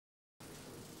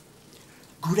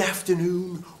Good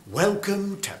afternoon,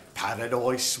 welcome to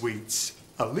Paradise Sweets,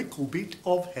 a little bit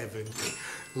of heaven.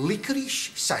 Licorice,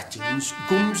 satins,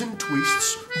 gums and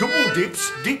twists, double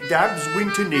dips, dip dabs,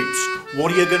 winter nips.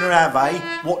 What are you gonna have, eh?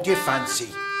 What do you fancy?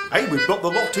 Hey, we've got the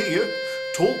lot here.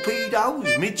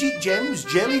 Torpedoes, midget gems,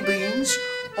 jelly beans.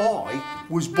 I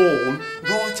was born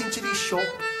right into this shop.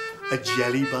 A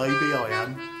jelly baby I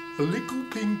am, a little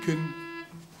pink 'un.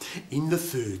 In the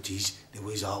 30s, there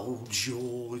was old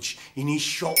George in his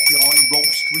shop behind Rob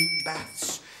Street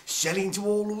Baths, selling to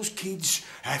all those kids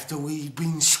after we'd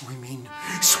been swimming,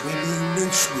 swimming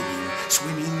and swimming,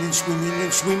 swimming and swimming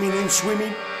and swimming and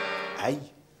swimming. Hey,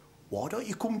 why don't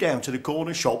you come down to the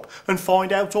corner shop and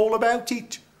find out all about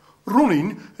it?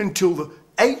 Running until the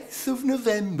 8th of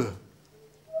November.